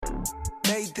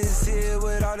make this here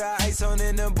with all the ice on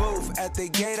in the booth. At the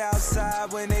gate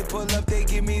outside, when they pull up, they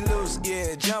give me loose.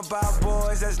 Yeah, jump out,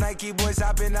 boys. That's Nike boys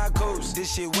hopping our coast.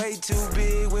 This shit way too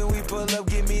big. When we pull up,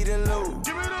 give me the loot.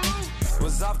 Give me the loot.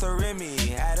 Was off the Remy,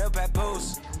 had up at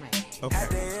post. Okay. Had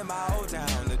to hit my old town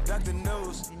to duck the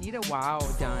news. I need a wow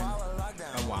done.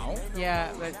 A wow?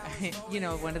 Yeah, but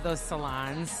one of those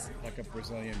salons. Like a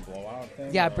Brazilian blowout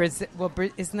thing? Yeah,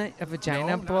 isn't it a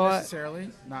vagina no, blowout? Not necessarily.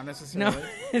 Not necessarily.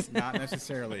 No. Not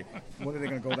necessarily. What are they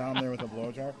going to go down there with a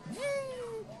blow jar?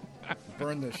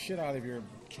 Burn the shit out of your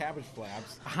cabbage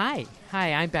flaps. Hi,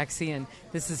 I'm Bexy, and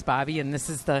this is Bobby, and this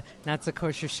is the Not So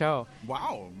Kosher Show.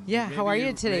 Wow. Yeah, how are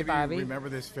you today, maybe Bobby? You remember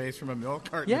this face from a milk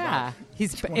carton? Yeah,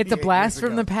 it's a 28 blast years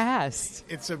from ago. the past.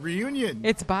 It's a reunion.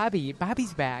 It's Bobby.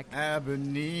 Bobby's back.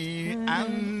 Ebony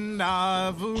and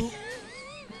Navu.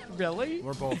 Really?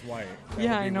 We're both white.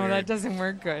 Yeah, I know weird. that doesn't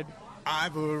work good.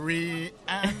 Ivory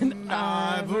and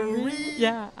ivory.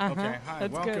 Yeah, Okay, hi,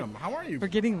 That's welcome. Good. How are you? We're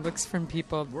getting looks from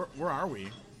people. Where are we?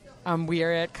 We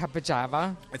are at Cup of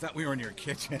Java. I thought we were in your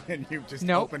kitchen and you just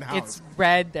Nope, opened house. it's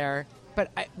red there.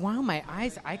 But wow, my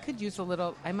eyes! I could use a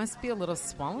little. I must be a little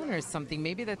swollen or something.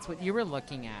 Maybe that's what you were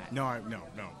looking at. No.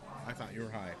 I thought you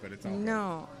were high, but it's all good.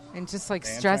 No, and just like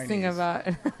And stressing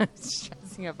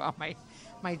Chinese. about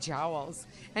my jowls.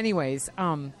 Anyways,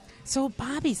 so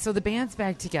Bobby, so the band's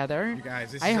back together. You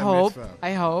guys, this I is a hope. mitzvah.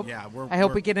 I hope. Yeah, I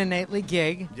hope we get a nightly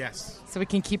gig Yes. so we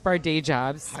can keep our day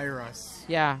jobs. Hire us.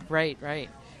 Yeah, right.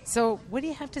 So, what do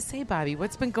you have to say, Bobby?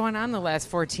 What's been going on the last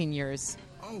 14 years?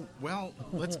 Oh, well,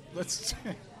 let's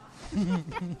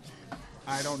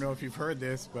I don't know if you've heard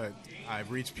this, but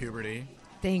I've reached puberty.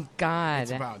 Thank God.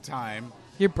 It's about time.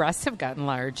 Your breasts have gotten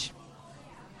large.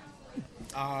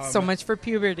 So much for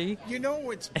puberty. You know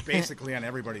what's basically on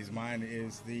everybody's mind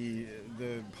is the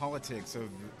politics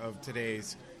of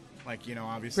today's,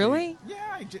 obviously. Really?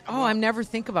 Yeah. I never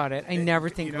think about it. I never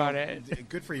think about it.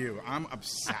 Good for you. I'm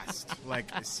obsessed.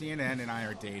 CNN and I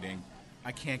are dating.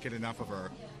 I can't get enough of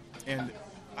her. And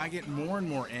I get more and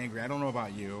more angry. I don't know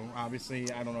about you.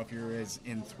 Obviously, I don't know if you're as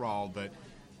enthralled, but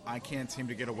I can't seem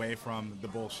to get away from the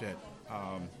bullshit.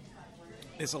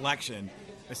 This election,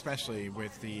 especially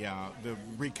with the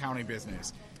recounting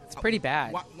business. It's pretty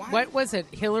bad. Why? What was it?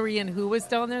 Hillary and who was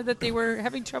down there that they were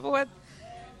having trouble with?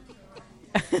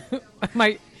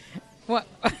 What?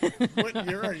 What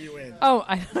year are you in? Oh,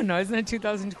 I don't know. Isn't it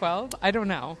 2012? I don't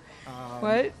know.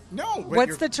 What? No.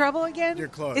 What's the trouble again? You're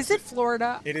close. Is it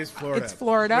Florida? It is Florida. It's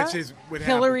Florida. Which is what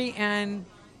Hillary and...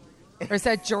 Or is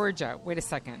that Georgia? Wait a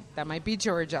second. That might be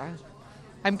Georgia.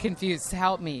 I'm confused.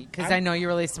 Help me, because I know you're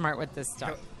really smart with this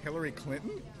stuff. Hillary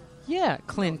Clinton? Yeah,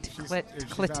 Clinton.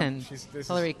 Clinton.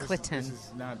 Hillary Clinton. This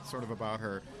is not sort of about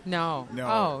her. No. No.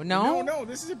 Oh, no? No.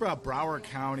 This is about Broward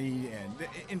County, and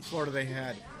in Florida they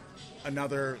had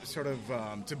another sort of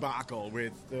debacle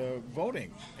with the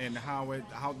voting and how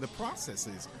the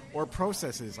processes,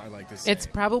 I like to say. It's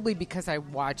probably because I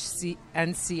watch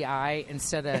NCI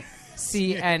instead of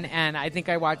CNN. I think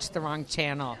I watched the wrong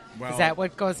channel. Well, is that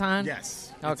what goes on?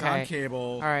 Yes. Okay. It's on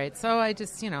cable. All right. So I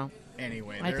just,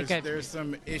 Anyway, I there's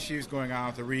some issues going on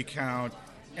with the recount,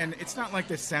 and it's not like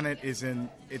the Senate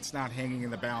it's not hanging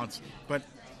in the balance, but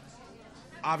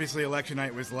obviously election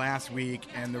night was last week,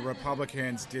 and the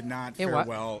Republicans did not fare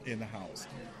well in the House.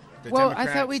 The I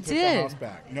thought we Democrats took did. the House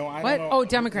back. No, I what? don't know. Oh,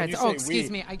 Democrats. When you say Excuse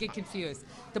we- me. I get confused.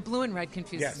 The blue and red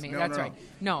confuses Yes, me. no, That's no, right.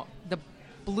 No, the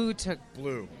blue took.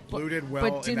 Blue did well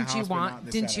But in the didn't House, you but want? not in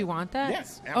the Didn't Senate. you want that?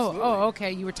 Yes, absolutely. Oh,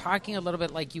 okay. You were talking a little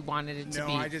bit like you wanted it to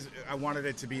be. No, I wanted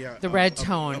it to be The red a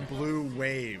tone. blue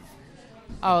wave.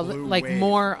 Oh, blue like wave.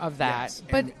 more of that.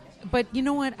 Yes, But you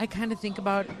know what? I kind of think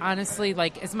about, honestly,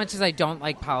 like, as much as I don't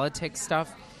like politics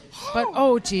stuff. But,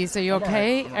 oh, geez, are you I'm all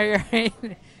okay? right. Are you all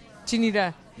right? Do you need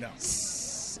a... No.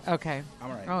 Okay.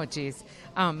 I'm all right. Oh, geez.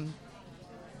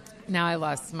 Now I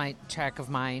lost my track of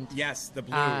mind. Yes, the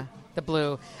blue. The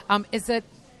blue. Is that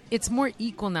it's more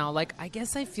equal now. Like, I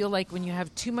guess I feel like when you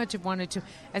have too much of one or two,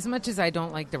 as much as I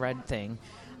don't like the red thing,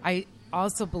 I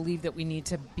also believe that we need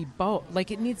to be both.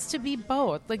 Like, it needs to be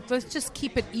both. Like, let's just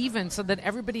keep it even so that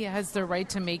everybody has the right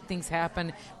to make things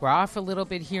happen. We're off a little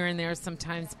bit here and there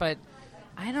sometimes, but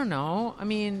I don't know. I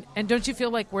mean, and don't you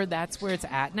feel like that's where it's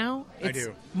at now? It's I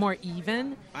do. More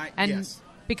even? Yes.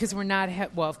 Because we're not,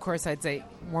 well, of course, I'd say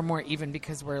we're more even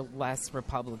because we're less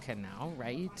Republican now,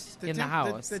 right? In the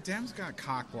House. The Dems got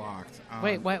cock-blocked.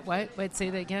 Wait, what? Wait, say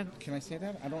that again? Can I say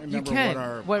that? I don't You remember can.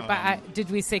 what our... Did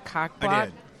we say cock I block?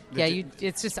 did. Yeah,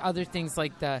 it's just other things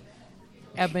like the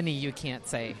ebony you can't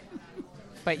say.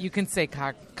 But you can say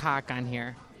cock on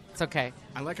here. It's okay.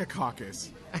 I like a caucus.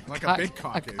 Like a big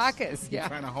caucus. A caucus, yeah. You're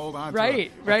trying to hold on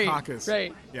right, to a caucus.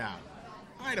 Right. Yeah.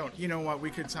 I don't. You know what? We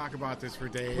could talk about this for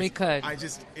days. We could.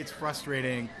 It's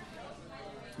frustrating.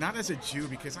 Not as a Jew,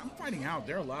 because I'm finding out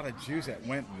there are a lot of Jews that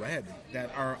went red that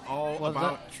are all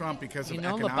about Trump because of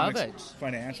economics, Lubavitch.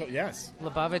 financial. Yes.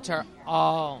 Lubavitch are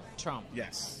all Trump.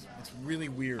 Yes. It's really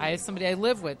weird. I have somebody I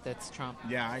live with that's Trump.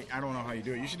 Yeah, I don't know how you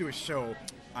do it. You should do a show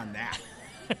on that,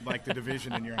 like the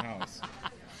division in your house.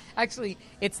 Actually,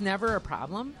 it's never a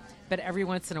problem, but every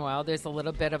once in a while there's a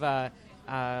little bit of a...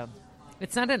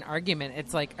 it's not an argument.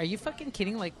 It's like, are you fucking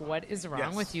kidding? Like, what is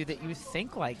wrong with you that you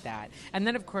think like that? And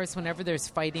then, of course, whenever there's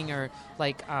fighting or,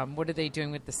 like, what are they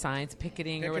doing with the signs,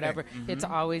 picketing or whatever, it's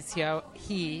always,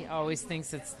 he always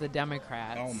thinks it's the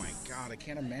Democrats. Oh, my God. I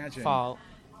can't imagine fault.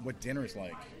 What dinner's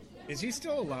like. Is he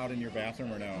still allowed in your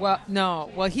bathroom or no? Well,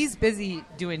 no. Well, he's busy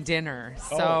doing dinner.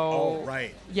 So, oh,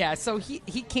 right. Yeah, so he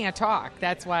can't talk.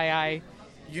 That's why I...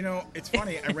 You know, it's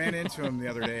funny. I ran into him the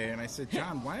other day, and I said,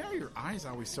 John, why are your eyes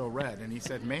always so red? And he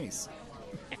said, Mace.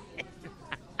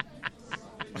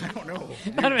 I don't know.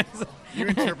 You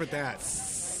interpret that.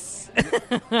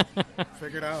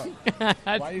 Figure it out.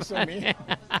 Why are you so mean?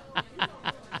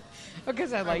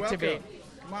 Because I like to be.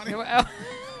 Come on in.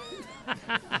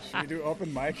 Should we do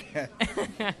open mic? You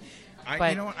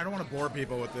know what? I don't want to bore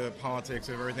people with the politics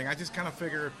of everything. I just kind of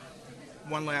figure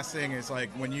one last thing is, like,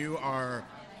 when you are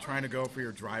trying to go for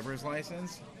your driver's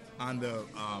license, on the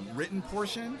written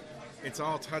portion, it's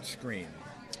all touchscreen.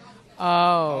 Oh.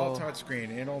 All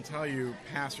touchscreen. It'll tell you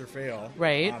pass or fail,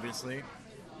 right? Obviously.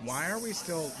 Why are we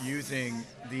still using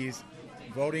these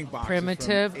voting boxes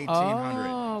primitive? From 1800?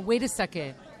 Oh, wait a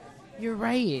second. You're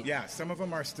right. Yeah, some of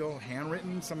them are still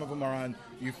handwritten. Some of them are on,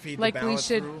 you feed like the ballot we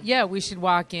should, through. Yeah, we should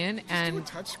walk in Just and do a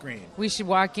touchscreen. We should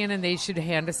walk in and they should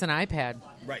hand us an iPad.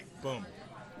 Right, boom.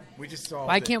 We just solved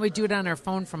Why can't we do it on our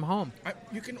phone from home?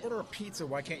 You can order a pizza.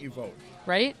 Why can't you vote?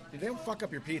 Right? They don't fuck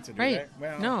up your pizza, do right. they?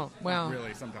 Well, no. Well, not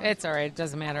really. Sometimes it's all right. It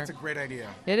doesn't matter. That's a great idea.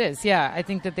 It is. Yeah, I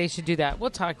think that they should do that.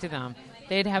 We'll talk to them.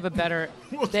 They'd have a better.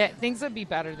 Things would be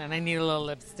better then. I need a little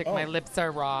lipstick. My lips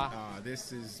are raw.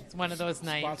 This is. It's one of those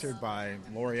nights. Sponsored by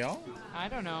L'Oreal. I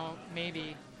don't know.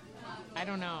 Maybe. I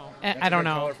don't know. That's I don't a good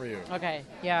know. color for you. Okay.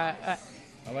 Yeah.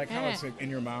 I like how it's in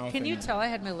your mouth. Can you tell I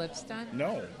had my lips done?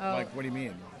 No. Like, what do you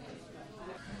mean?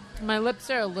 My lips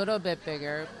are a little bit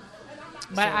bigger,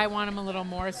 but I want them a little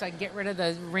more so I can get rid of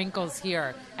the wrinkles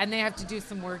here. And they have to do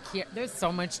some work here. There's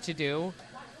so much to do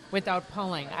without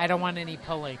pulling. I don't want any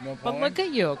pulling. No pulling? But look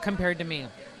at you compared to me.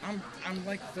 I'm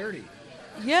like 30.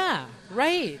 Yeah,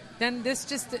 right. Then this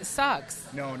just sucks.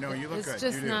 No, you look good. It's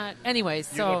just you do. not. Anyway,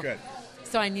 so. You look good.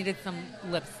 So I needed some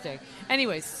lipstick.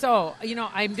 Anyways, so,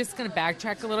 I'm just going to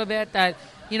backtrack a little bit that,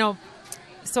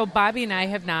 so Bobby and I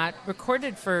have not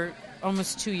recorded for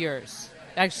almost 2 years.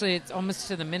 Actually, it's almost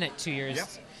to the minute 2 years. Yep,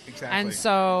 exactly. And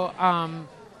so,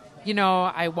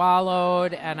 I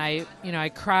wallowed and I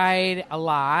cried a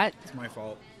lot. It's my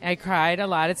fault. I cried a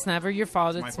lot. It's never your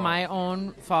fault. It's my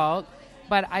own fault.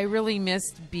 But I really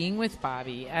missed being with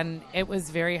Bobby, and it was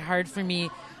very hard for me.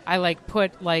 I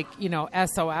put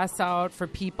SOS out for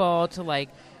people to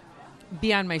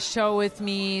be on my show with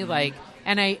me,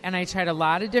 and I tried a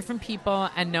lot of different people,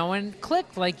 and no one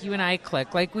clicked like you and I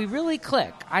click. Like, we really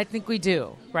click. I think we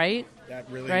do, right? That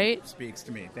really speaks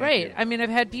to me. Thank you. I mean, I've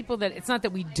had people that it's not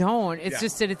that we don't. It's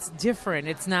just that it's different.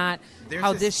 It's not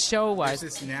how this show was.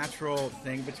 There's this natural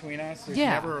thing between us. There's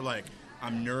never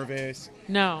I'm nervous.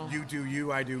 No. You do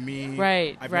you, I do me.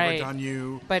 Right. I've never done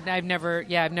you. But I've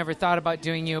never thought about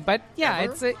doing you. But yeah,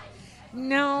 Ever?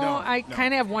 I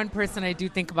kind of have one person I do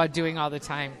think about doing all the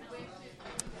time.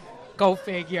 Go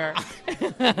figure.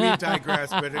 We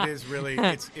digress, but it is really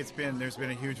there's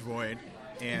been a huge void,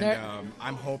 and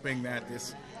I'm hoping that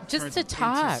this just turns to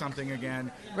talk into something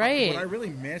again. Right. What I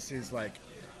really miss is the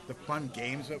fun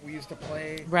games that we used to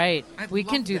play. Right. We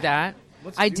can do that.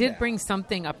 I did bring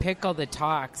a pickle that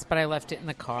talks, but I left it in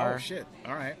the car. Oh shit!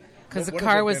 All right. Because the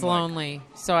car was lonely,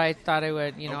 so I thought I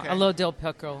would, a little dill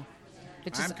pickle.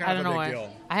 It just, I don't know why.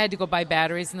 I had to go buy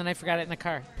batteries, and then I forgot it in the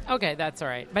car. Okay, that's all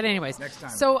right. But anyways, next time.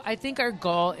 So I think our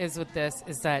goal is with this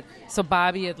is that, so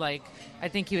Bobby had I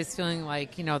think he was feeling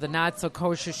the Not So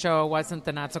Kosher show wasn't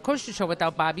the Not So Kosher show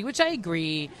without Bobby, which I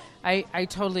agree. I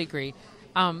totally agree.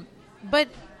 But,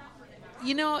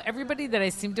 everybody that I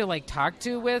seem to talk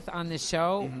to with on this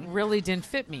show really didn't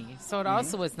fit me. So it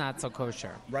also was Not So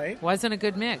Kosher. Right. Wasn't a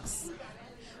good mix.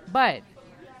 But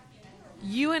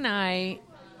you and I,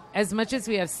 as much as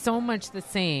we have so much the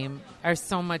same, are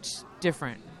so much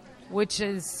different, which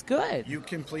is good. You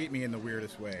complete me in the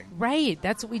weirdest way. Right.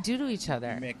 That's what we do to each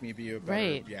other. You make me be a better,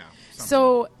 right. Yeah. Something.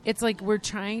 So it's we're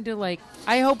trying to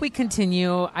I hope we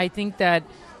continue. I think that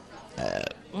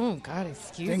Oh God,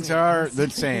 excuse me. Things are the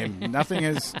same.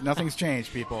 Nothing's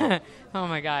changed, people. Oh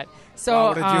my God. So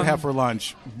What did you have for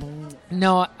lunch?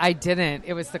 No, I didn't.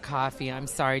 It was the coffee. I'm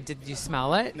sorry. Did you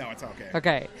smell it? No, it's okay.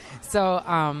 Okay. So,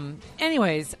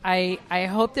 anyways, I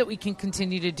hope that we can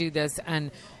continue to do this.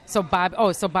 And so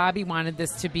Bobby wanted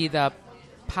this to be the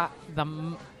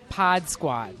pod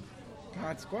squad.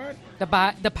 Pod squad?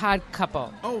 The pod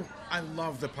couple. Oh, I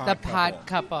love the pod The couple. pod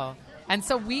couple. And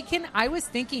so I was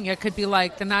thinking it could be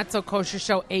like the Not So Kosher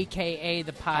Show, a.k.a.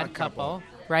 the pod couple.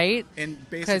 Right? And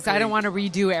basically, because I don't want to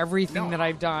redo everything that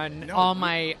I've done, all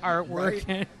my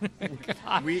artwork.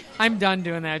 Right. I'm done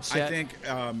doing that shit. I think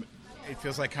it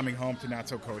feels like coming home to Not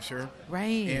So Kosher.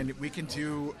 Right. And we can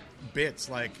do bits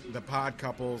like the pod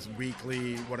couples,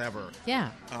 weekly, whatever.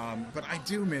 Yeah. But I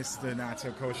do miss the Not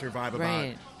So Kosher vibe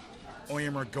Right. about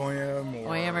Oyam or Goyim.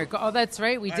 Oh, that's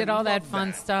right. We did all that fun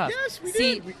that. stuff. Yes, we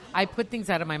See, did. I put things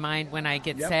out of my mind when I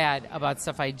get sad about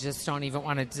stuff I just don't even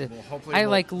want to do. Well, hopefully I we'll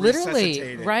like literally,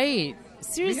 resuscitate it. right?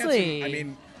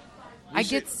 Seriously. I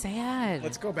get sad.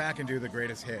 Let's go back and do the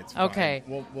greatest hits. Okay.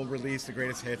 Fine. We'll release the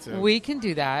greatest hits. We can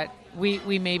do that.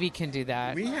 We maybe can do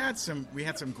that. We had some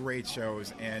great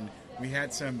shows, and we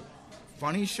had some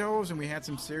funny shows, and we had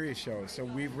some serious shows. So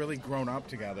we've really grown up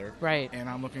together. Right. And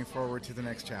I'm looking forward to the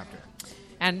next chapter.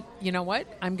 And you know what?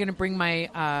 I'm going to bring my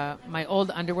my old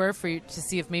underwear for you to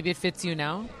see if maybe it fits you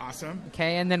now. Awesome.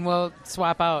 Okay, and then we'll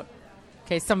swap out.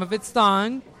 Okay, some of it's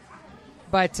thong,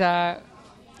 but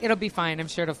it'll be fine. I'm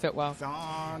sure it'll fit well.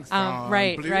 Thong,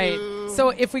 right, blue. right. So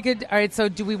if we could, all right. So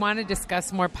do we want to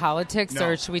discuss more politics, No.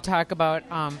 or should we talk about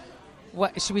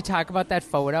what? Should we talk about that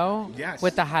photo? Yes.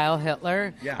 With the Heil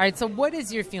Hitler. Yeah. All right. So what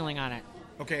is your feeling on it?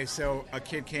 Okay, so a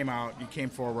kid came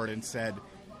forward and said,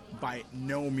 by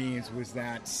no means was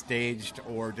that staged,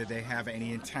 or did they have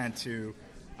any intent to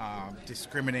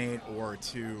discriminate or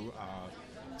to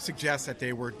suggest that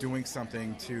they were doing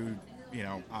something to,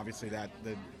 obviously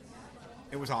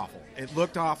it was awful. It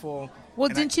looked awful. Well,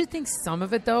 didn't you think some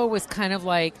of it, though, was kind of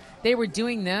like they were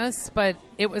doing this, but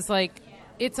it was like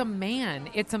it's a man.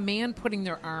 It's a man putting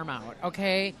their arm out,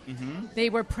 okay? Mm-hmm. They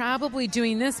were probably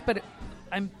doing this, but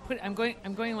I'm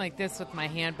going like this with my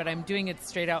hand, but I'm doing it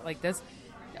straight out like this.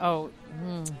 Oh,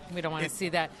 we don't want to see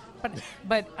that.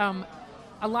 But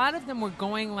a lot of them were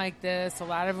going like this. A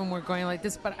lot of them were going like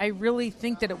this. But I really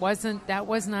think that that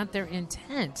was not their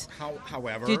intent.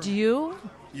 However, did you?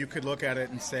 You could look at it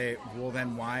and say, well,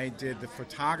 then why did the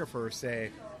photographer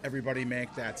say everybody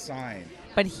make that sign?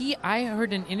 But I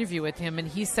heard an interview with him, and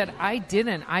he said, I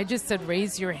didn't. I just said,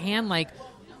 raise your hand, like,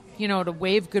 to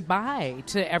wave goodbye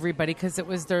to everybody because it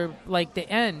was the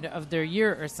end of their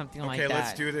year or something like that. Okay,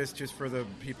 let's do this just for the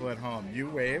people at home. You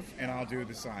wave, and I'll do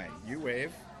the sign. You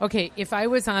wave. Okay, if I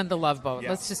was on the Love Boat, Yes.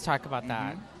 let's just talk about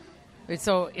that.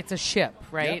 So it's a ship,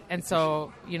 right? Yep, and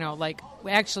so,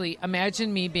 actually,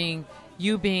 imagine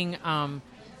you being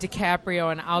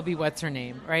DiCaprio, and I'll be what's her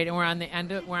name, right? And we're on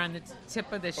the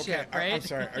tip of the ship, right? I'm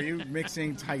sorry. Are you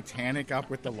mixing Titanic up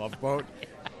with the Love Boat?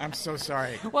 I'm so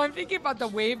sorry. Well, I'm thinking about the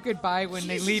wave goodbye when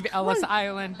they leave Ellis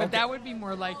Island, but that would be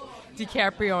more like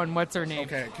DiCaprio and what's her name.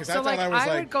 Okay, because so I thought I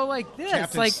was would go like this,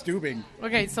 Captain like Steubing.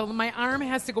 Okay, so my arm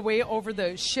has to go way over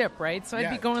the ship, right? So I'd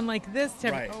Yeah. be going like this.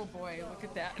 Right. Oh boy, look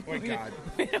at that! Oh, God.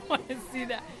 We don't want to see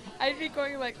that. I'd be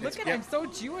going like, look at yeah. I'm so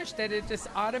Jewish that it just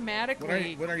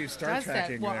automatically. What are you Star does that.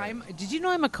 Trekking Well, there? Did you know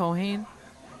I'm a Kohen?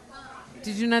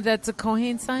 Did you know that's a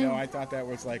Kohen sign? No, I thought that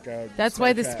was like a. That's Star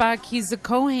why the Trek. Spock, he's a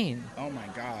Kohen. Oh my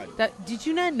God. Did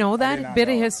you not know did that not bit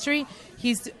know. of history?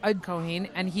 He's a Kohen,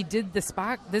 and he did the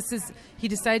Spock. He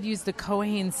decided to use the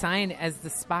Kohen sign as the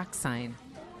Spock sign.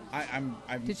 I'm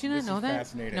Did you not this know is that?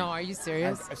 Fascinating. No, are you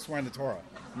serious? I swear on the Torah,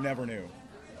 never knew.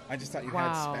 I just thought you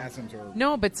had spasms or.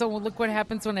 No, but so look what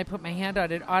happens when I put my hand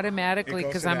out. It automatically, It goes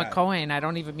because to I'm a that. Kohen, I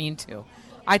don't even mean to.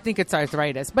 I think it's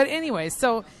arthritis. But anyway,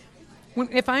 so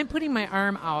if I'm putting my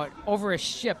arm out over a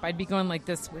ship, I'd be going like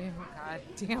this. Wave, God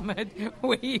damn it,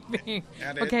 waving.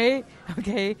 Okay.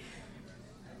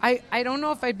 I don't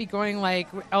know if I'd be going like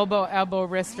elbow,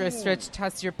 wrist, stretch,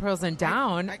 toss your pearls and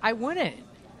down. I wouldn't.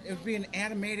 It would be an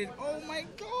animated. Oh my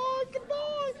God! Come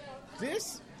on.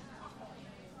 This.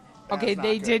 Okay, That's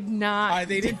they not did good. not.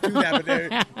 They didn't do that,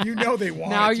 but they wanted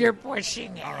Now to. you're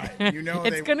pushing it. All right,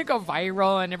 it's going to go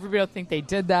viral, and everybody will think they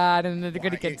did that, and they're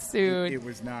going to get sued. It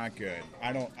was not good.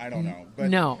 I don't know. But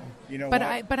No, you know but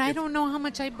what? I don't know how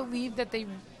much I believe that they.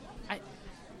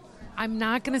 I'm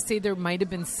not going to say there might have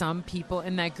been some people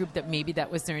in that group that maybe that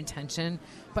was their intention,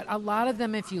 but a lot of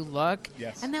them, if you look,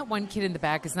 Yes. and that one kid in the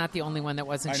back is not the only one that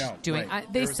wasn't I know. doing. Right.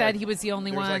 They There was said like- he was the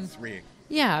only there was one. like 3.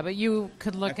 Yeah, but you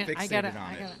could look. I and I fixated got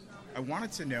on it. I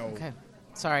wanted to know. Okay.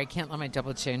 Sorry, I can't let my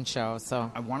double chin show.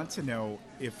 So I wanted to know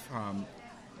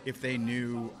if they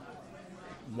knew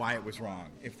why it was wrong,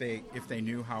 if they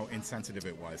knew how insensitive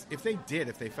it was. If they did,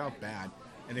 if they felt bad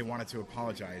and they wanted to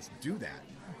apologize, do that.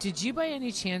 did you by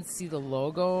any chance see the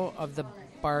logo of the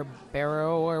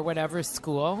Barbero or whatever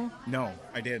school? No,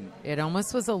 I didn't. It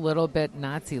almost was a little bit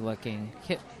Nazi looking.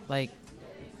 Like,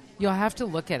 you'll have to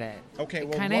look at it. Okay, it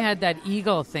well, kind of what- had that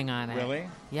eagle thing on it. Really?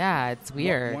 Yeah, it's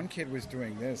weird. One kid was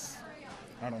doing this.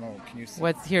 I don't know. Can you see?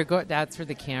 What's here? Go. That's where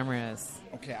the camera is.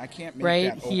 Okay, I can't make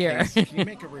Right that. here. Okay. Can you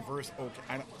make a reverse?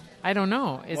 Okay, I don't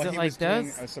know. Is well, it he like was doing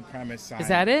this? a supremacist sign. Is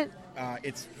that it?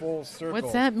 It's full circle.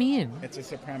 What's that mean? It's a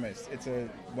supremacist. It's a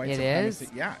white It supremacist.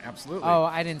 is? Yeah, absolutely. Oh,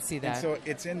 I didn't see And that. so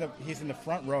he's in the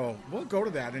front row. We'll go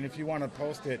to that, and if you want to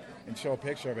post it and show a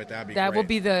picture of it, that'd be That great. will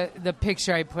be the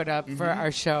picture I put up for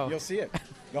our show. You'll see it.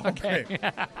 Okay.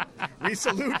 We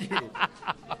salute you.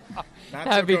 Not That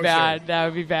would so be kosher. bad. That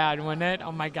would be bad, wouldn't it?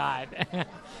 Oh my God. All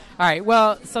right.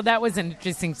 Well, so that was an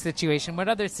interesting situation. What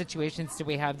other situations do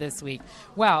we have this week?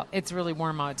 Well, it's really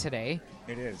warm out today.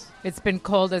 It is. It's been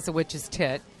cold as a witch's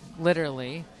tit,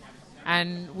 literally.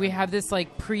 And we have this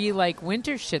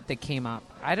winter shit that came up.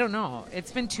 I don't know.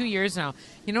 It's been 2 years now.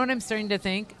 You know what I'm starting to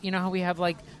think? You know how we have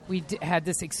had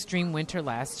this extreme winter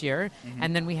last year,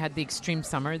 and then we had the extreme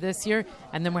summer this year,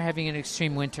 and then we're having an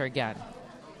extreme winter again.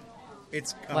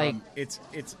 It's Like- it's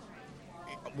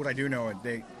what I do know.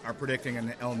 They are predicting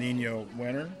an El Nino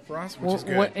winter for us, which is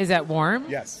good. What, is that warm?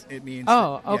 Yes, it means.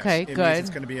 Oh, yes, okay, it means good. it's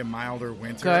going to be a milder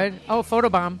winter. Good. Oh,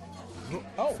 photobomb.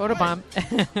 Oh, Photobomb.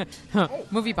 Oh.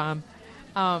 Movie bomb.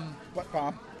 What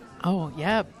bomb? Oh,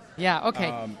 yeah. Yeah,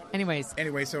 okay. Anyways,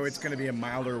 Anyway, so it's going to be a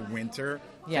milder winter.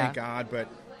 Yeah. Thank God, but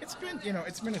it's been,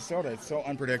 it's Minnesota. It's so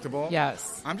unpredictable.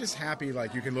 yes. I'm just happy,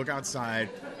 you can look outside,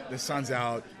 the sun's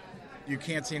out, you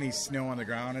can't see any snow on the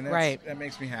ground, and Right. that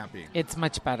makes me happy. It's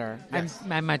much better. Yes.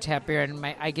 I'm much happier, and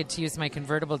I get to use my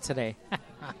convertible today.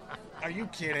 Are you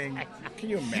kidding? Can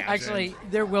you imagine? Actually,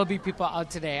 there will be people out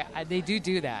today. They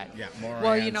do that. Yeah, more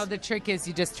Well, hands. the trick is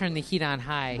you just turn the heat on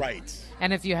high. Right.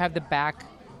 And if you have the back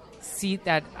seat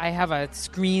that I have a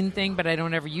screen thing, but I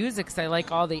don't ever use it because I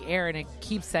like all the air, and it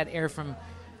keeps that air from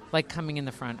coming in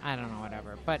the front. I don't know,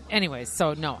 whatever. But anyways,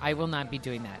 so no, I will not be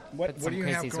doing that. What But do you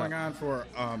have crazy going stuff. on for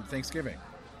Thanksgiving?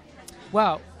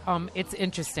 Well, it's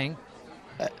interesting.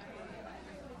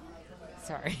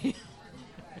 Sorry.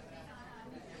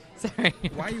 Sorry.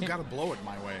 Why you got to blow it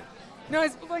my way? No, I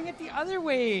was blowing it the other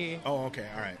way. Oh, okay,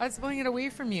 all right. I was blowing it away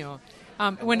from you.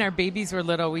 When our babies were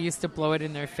little, we used to blow it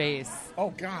in their face.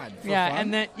 Oh God. For Yeah, fun?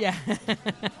 and then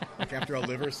like after a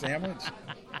liver sandwich.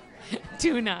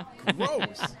 tuna.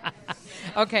 Gross.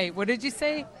 Okay, what did you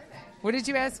say? What did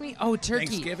you ask me? Oh, turkey.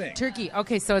 Thanksgiving. Turkey.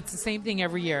 Okay, so it's the same thing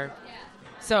every year.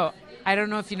 So I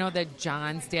don't know if you know that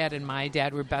John's dad and my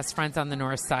dad were best friends on the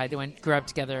north side. They grew up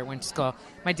together, went to school.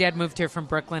 My dad moved here from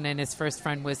Brooklyn, and his first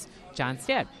friend was John's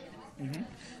dad. Mm-hmm.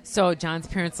 So John's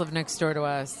parents live next door to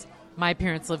us. My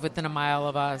parents live within a mile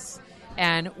of us.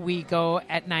 And we go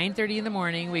at 9:30 in the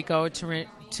morning. We go to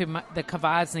the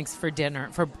Kvasniks for dinner,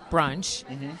 for brunch.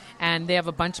 Mm-hmm. And they have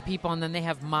a bunch of people, and then they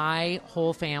have my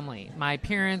whole family, my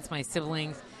parents, my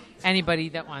siblings, anybody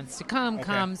that wants to come Okay.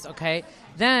 comes. Okay,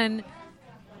 then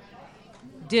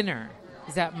dinner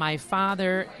is at my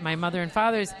mother and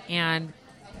father's, and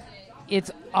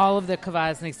it's all of the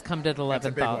Kvasniks come to the That's a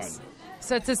 11th big house. one.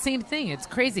 So it's the same thing. It's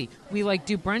crazy. We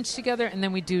do brunch together, and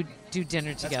then we do dinner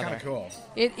That's together. kind of cool.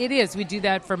 It is. We do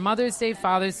that for Mother's Day,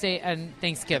 Father's Day, and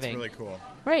Thanksgiving. That's really cool.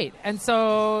 Right. And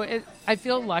so I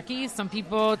feel lucky. Some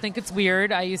people think it's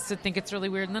weird. I used to think it's really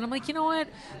weird. And then I'm like, you know what?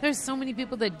 There's so many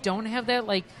people that don't have that.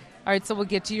 All right, so we'll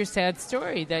get to your sad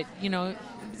story that,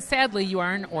 sadly, you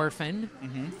are an orphan.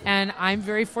 Mm-hmm. And I'm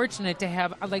very fortunate to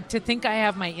have, to think I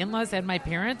have my in-laws and my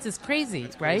parents is crazy,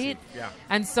 That's crazy. right? Yeah.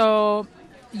 And so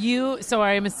so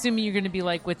I'm assuming you're going to be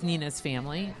with Nina's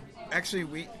family.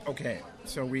 Actually,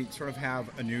 so we sort of have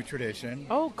a new tradition.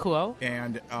 Oh, cool.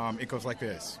 And it goes like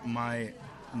this. My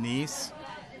niece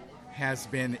has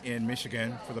been in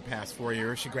Michigan for the past 4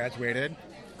 years. She graduated.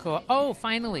 Cool. Oh,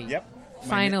 finally. Yep.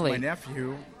 Finally. My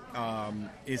nephew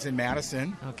is in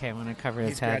Madison. Okay, I want to cover his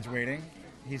He's head. graduating.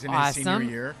 He's in Awesome. his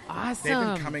senior year. Awesome.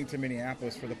 They've been coming to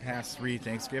Minneapolis for the past 3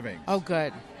 Thanksgivings. Oh,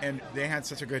 good. And they had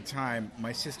such a good time.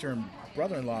 My sister and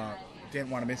brother-in-law didn't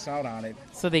want to miss out on it.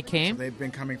 So they So came? they've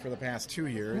been coming for the past 2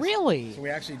 years. Really? So we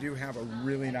actually do have a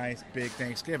really nice big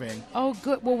Thanksgiving. Oh,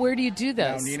 good. Well, where do you do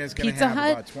Now this? Nina's going to Pizza have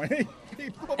Hut? about 20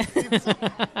 people. Pizza.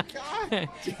 God.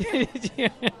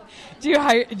 do you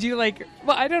hire? Do you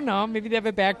Well, I don't know. Maybe they have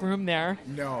a back room there.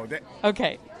 No,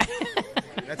 Okay.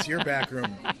 that's your back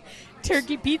room.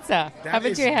 turkey pizza. That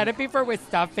Haven't is- you had it before with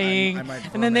stuffing? I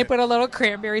might and then they vomit. put a little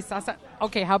cranberry sauce on.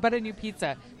 Okay, how about a new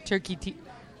pizza?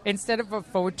 Instead of a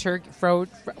faux turkey,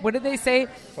 what did they say?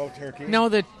 Faux turkey. No,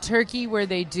 the turkey where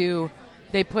they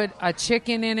put a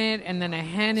chicken in it and then a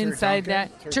hen inside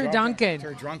that. Turdunken.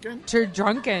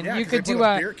 Turdrunken. Yeah, You 'cause could they do put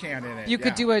a beer can in it. You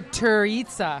could do a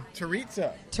Turitza.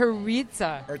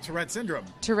 Turitza. Or Tourette syndrome.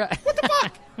 What the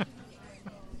fuck?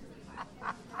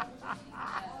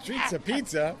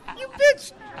 Pizza. You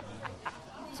bitch.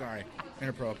 Sorry.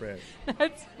 Inappropriate.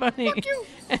 That's funny. Fuck you.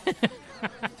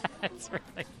 That's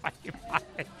really fucking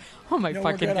funny. Oh my No,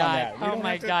 we're fucking good on god! that. We Oh don't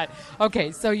my have to- god!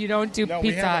 Okay, so you don't do No, we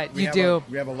Pizza have a- Hut. we You have do.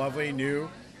 We have a lovely new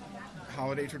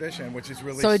holiday tradition, which is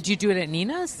really. So did you do it at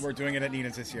Nina's? We're doing it at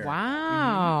Nina's this year.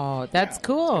 Wow, that's Yeah,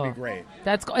 cool. it's gonna be great.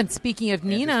 That's cool. And speaking of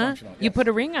Nina, dysfunctional, you yes. put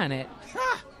a ring on it.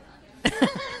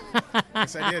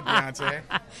 Yes, I did, Beyonce.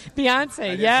 Beyonce,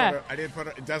 I yeah. did put.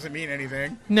 It doesn't mean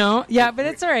anything. No, yeah, but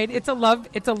it's all right. It's a love.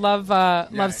 It's a love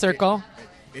circle.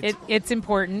 It's- It's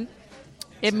important.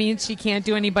 It means she can't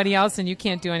do anybody else, and you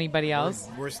can't do anybody else.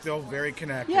 We're still very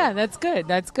connected. Yeah, that's good.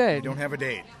 That's We good. don't have a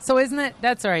date. So isn't it?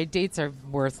 That's all right. Dates are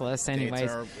worthless, anyways.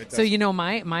 it So does- you know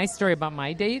my story about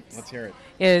my dates Let's hear it.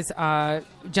 is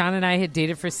John and I had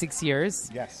dated for 6 years.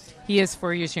 Yes. He is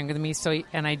 4 years younger than me.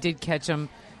 And I did catch him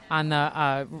on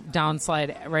the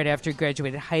downslide right after he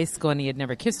graduated high school, and he had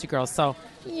never kissed a girl. So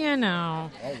you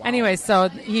know. Oh, wow. Anyway, so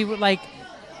he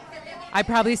I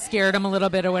probably scared him a little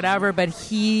bit or whatever, but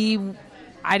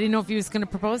I didn't know if he was going to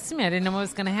propose to me. I didn't know what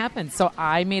was going to happen. So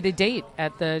I made a date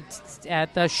at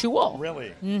the shul.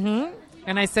 Really?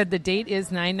 And I said the date is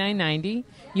 9/9/90.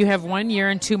 You have 1 year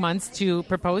and 2 months to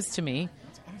propose to me.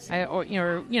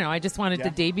 I just wanted Yeah. the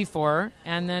day before,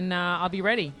 and then I'll be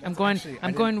ready. I'm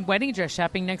going wedding dress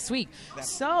shopping next week.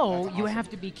 So that's you awesome. have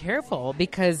to be careful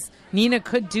because Nina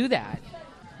could do that.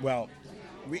 Well,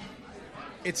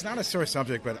 it's not a sore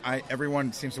subject, but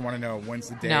everyone seems to want to know when's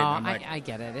the date. No, I'm like, I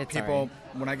get it. It's all people,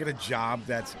 right. when I get a job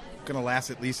that's going to last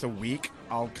at least a week,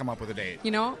 I'll come up with a date. You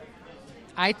know,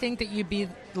 I think that you'd be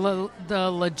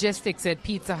the logistics at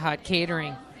Pizza Hut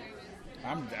catering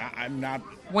I'm not.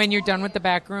 when you're done with the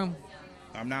back room.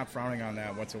 I'm not frowning on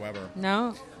that whatsoever.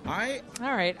 No? All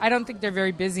right. I don't think they're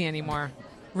very busy anymore.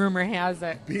 Rumor has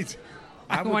it.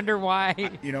 I wonder why.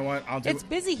 You know what? I'll do It's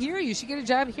busy here. You should get a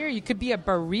job here. You could be a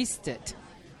barista.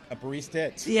 a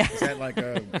barista. Yeah. Is that like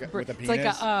a with a It's penis? like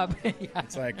a yeah.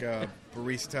 It's like a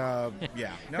barista.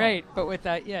 Yeah. No. Right, but with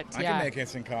that, I can make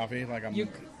instant coffee. Like I'm You-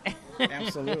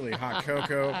 absolutely hot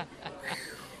cocoa.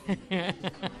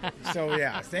 So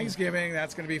yeah, Thanksgiving.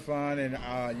 That's going to be fun.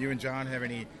 And you and John have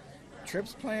any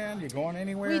trips planned? You going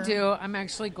anywhere? We do. I'm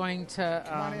actually going to.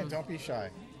 Come on in. Don't be shy.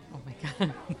 Oh my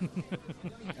God,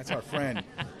 That's our friend,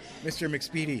 Mr.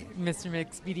 McSpeedy. Mr.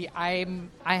 McSpeedy.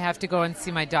 I have to go and see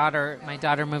my daughter. My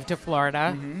daughter moved to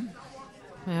Florida.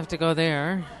 I have to go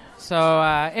there. So,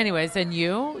 anyways, and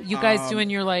you guys doing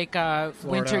your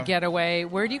winter getaway?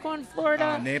 Where do you go in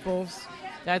Florida? Naples.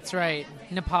 That's right,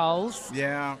 Nepal's.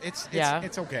 Yeah, it's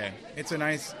okay. It's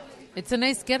a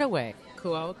nice getaway.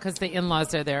 Cool, because the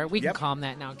in-laws are there. We can Yep. call them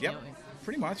that now, can't Yep. we?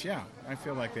 Pretty much, yeah. I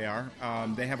feel like they are.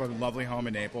 They have a lovely home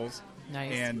in Naples.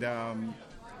 Nice. And I'm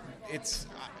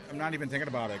not even thinking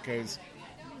about it because,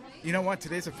 you know what?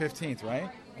 Today's the 15th, right?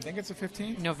 I think it's the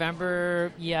 15th.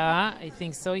 November, yeah, I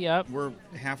think so. Yep. We're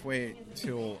halfway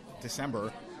till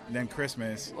December, and then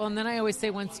Christmas. Well, and then I always say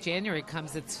once January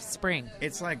comes, it's spring,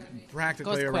 It's like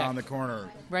practically Goes around quick. the corner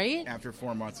right? after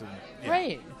 4 months of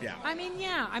Right. Yeah. I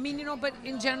mean, but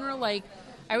in general, I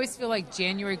always feel like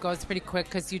January goes pretty quick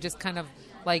because you just kind of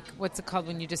what's it called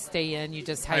when you just stay in, you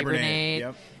just hibernate.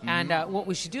 Yep. And what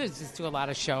we should do is just do a lot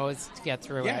of shows to get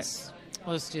through Yes. it.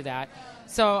 Let's do that.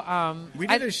 So We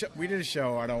did a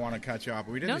show. I don't want to cut you off,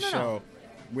 but we did No, a no, no. show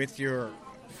with your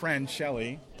friend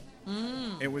Shelly.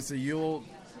 It was the Yule.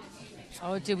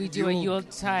 Oh, did we do a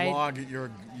Yuletide? Vlog, your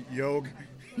Yog.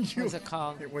 What's it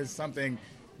called? It was something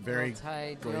very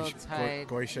Yuletide.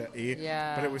 Goisha-y.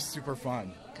 Yeah. But it was super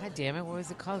fun. God damn it! What was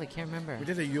it called? I can't remember. We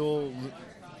did a Yule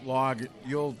log,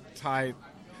 Yuletide.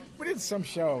 We did some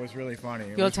show. It was really funny. It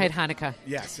was- Yuletide Hanukkah.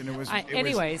 Yes, and it was.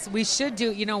 Anyways, we should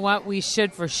do. You know what? We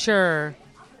should for sure.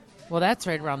 Well, that's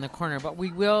right around the corner. But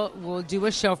we'll do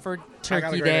a show for I got a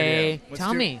Turkey great Day. idea.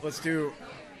 Tell me. Let's do.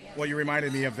 Well, you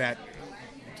reminded me of that.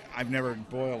 I've never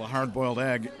boiled a hard-boiled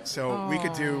egg, so we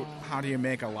could do how do you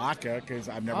make a latke because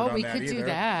I've never done we that could either. do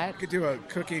that. We could do a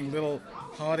cooking little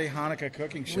holiday Hanukkah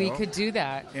cooking show. We could do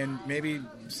that. and maybe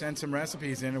send some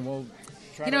recipes in, and we'll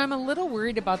I'm a little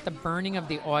worried about the burning of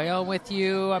the oil with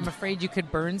you. I'm afraid you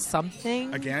could burn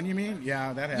something. Again, you mean?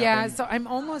 Yeah, that happened. Yeah, so I'm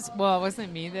almost, well, it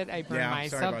wasn't me that I burned sorry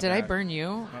myself. about Did I that. burn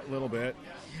you? A little bit.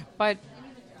 But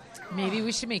maybe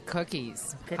we should make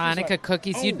cookies. Cookies Hanukkah what?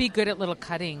 cookies. Oh. You'd be good at little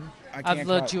cutting I of can't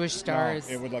little cut. Jewish stars.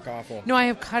 No, it would look awful. No, I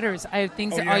have cutters. I have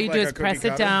things Oh, that you all have you like do a is cookie press it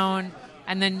cutter? down,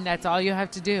 and then that's all you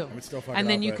have to do. would still fuck and it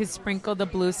then up, you but- could sprinkle the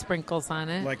blue sprinkles on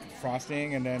it. Like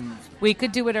frosting and then We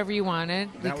could do whatever you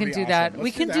wanted. We That would can be do awesome. that. Let's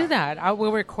We do can do that. that.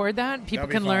 We'll record that. People That'd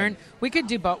be can learn. fun. We could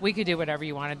do both. We could do whatever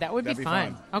you wanted. That would That'd be be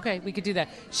fun. fun. Okay, we could do that.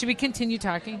 Should we continue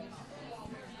talking?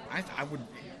 I would.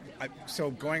 So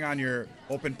going on your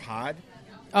open pod.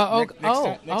 Oh, next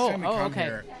time we come okay.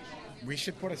 here, we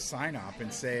should put a sign up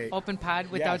and say Open pod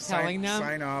without telling them,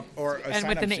 Sign up or a and sign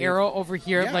with up an sheet. arrow over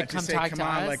here, Yeah, like just come say, talk come to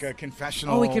on, us. like a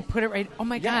confessional. Oh, we could put it right. Oh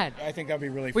my Yeah, God. I think that'd be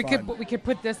really We fun. could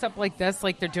put this up like this,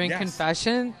 like they're doing Yes.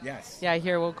 confession. Yes. Yeah,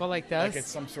 here we'll go like this. Like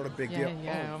it's some sort of big Yeah, deal.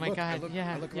 yeah. Oh, my look, God. I look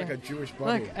yeah. like a Jewish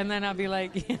buddy. Look, and then I'll be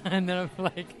like, and then I'll be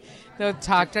like, they'll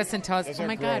talk to us and tell us. Those Oh are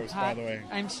my God, gross, by the way.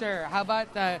 I'm sure. How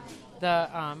about the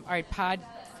all right,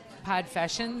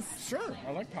 Podfessions? Sure,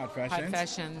 I like Podfessions.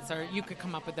 Podfessions, or you could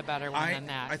come up with a better one than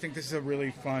that. I think this is a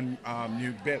really fun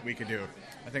new bit we could do.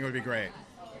 I think it would be great.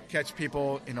 Catch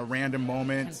people in a random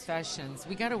moment. Confessions.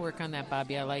 We got to work on that,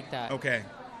 Bobby. I like that. Okay.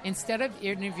 Instead of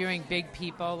interviewing big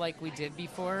people like we did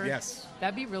before, Yes.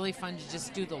 that'd be really fun to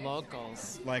just do the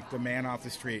locals. Like the man off the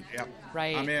street. Yep.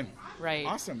 Right. I'm in. Right.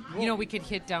 Awesome. You know, we could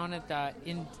hit down at the...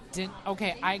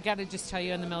 Okay, I got to just tell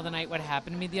you in the middle of the night what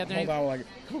happened to me the other Hold night. on,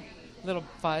 like, Little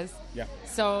fuzz. yeah,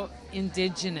 So,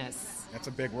 indigenous. that's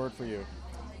a big word for you.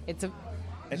 It's a...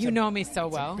 It's you a- know me so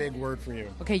It's well. a big word for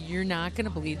you. Okay, you're not going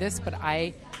to believe this, but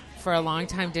I, for a long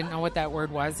time, didn't know what that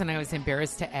word was, and I was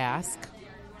embarrassed to ask.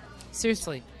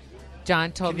 Seriously.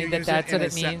 John told Can me you that use that's it in what a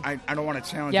it sen- means. I don't want to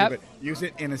challenge Yep. you, but use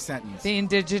it in a sentence. The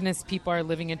indigenous people are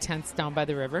living in tents down by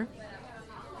the river.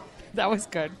 That was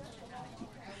good.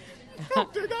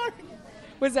 They're not.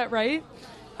 Was that right?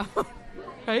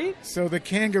 Right? So the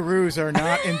kangaroos are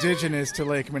not indigenous to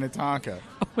Lake Minnetonka.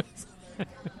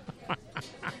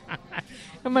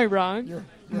 Am I wrong?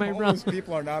 Am I All wrong? those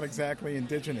people are not exactly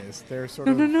indigenous. They're sort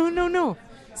No, of. no.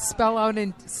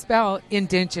 Spell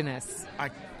indigenous.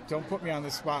 Don't put me on the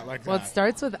spot like Well, it that.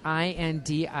 starts with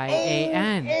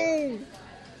INDIAN. Oh,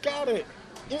 got it.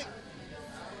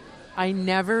 I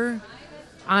never,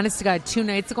 honest to God, 2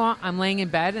 nights ago, I'm laying in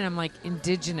bed and I'm like,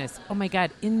 indigenous. Oh my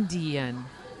God, Indian.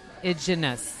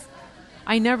 Indigenous.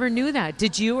 I never knew that.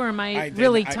 Did you, or am I I didn't.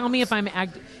 really? I- Tell me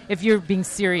if you're being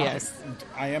serious.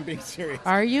 I am being serious.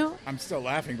 Are you? I'm still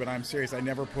laughing, but I'm serious. I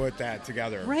never put that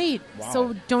together. Right. Wow.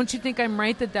 So don't you think I'm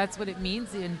right that that's what it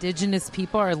means? The indigenous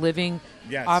people are living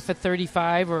Yes. off of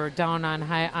 35 or down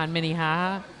on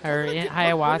Minnehaha or in Let me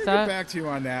Hiawatha? get back to you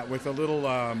on that with a little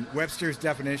Webster's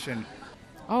definition.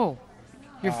 Oh,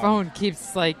 your phone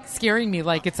keeps like scaring me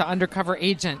like it's an undercover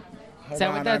agent. Hold Is that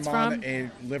on, what that's I'm from? on a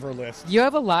liver list. You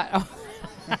have a lot. Oh,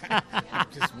 I'm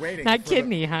just waiting. not for the-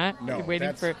 kidney, huh? No, You're waiting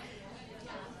that's-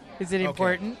 for. Is it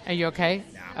important? Are you okay?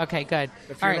 No. Okay, good.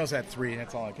 The All right. funeral's at 3.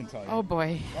 That's all I can tell you. Oh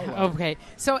boy. well. Okay.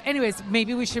 So, anyways,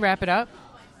 maybe we should wrap it up.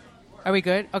 Are we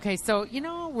good? Okay. So,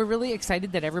 we're really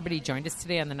excited that everybody joined us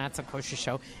today on the Not So Kosher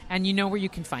Show, and you know where you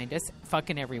can find us,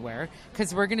 fucking everywhere,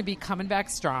 because we're going to be coming back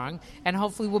strong, and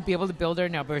hopefully we'll be able to build our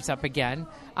numbers up again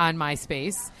on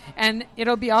MySpace, and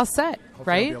it'll be all set, Hopefully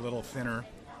right? It'll be a little thinner.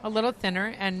 A little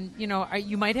thinner, and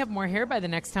you might have more hair by the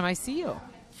next time I see you,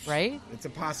 right? It's a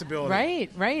possibility.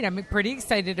 Right. I'm pretty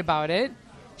excited about it.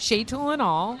 Shade tool and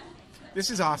all. This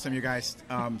is awesome, you guys.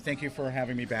 Thank you for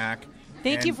having me back.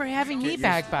 Thank And you for having me get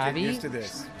back, used- Bobby. Get used to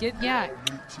this.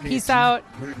 Peace out.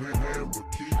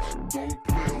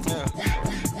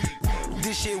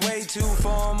 This shit way too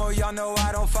formal, y'all know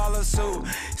I don't follow suit.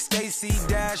 Stacy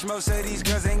Dash, most of these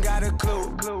girls ain't got a clue.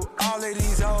 All of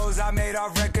these hoes I made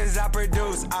off records I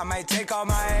produce. I might take all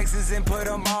my exes and put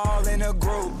them all in a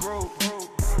group.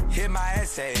 Hit my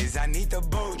essays, I need the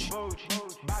booch.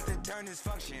 About to turn this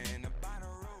function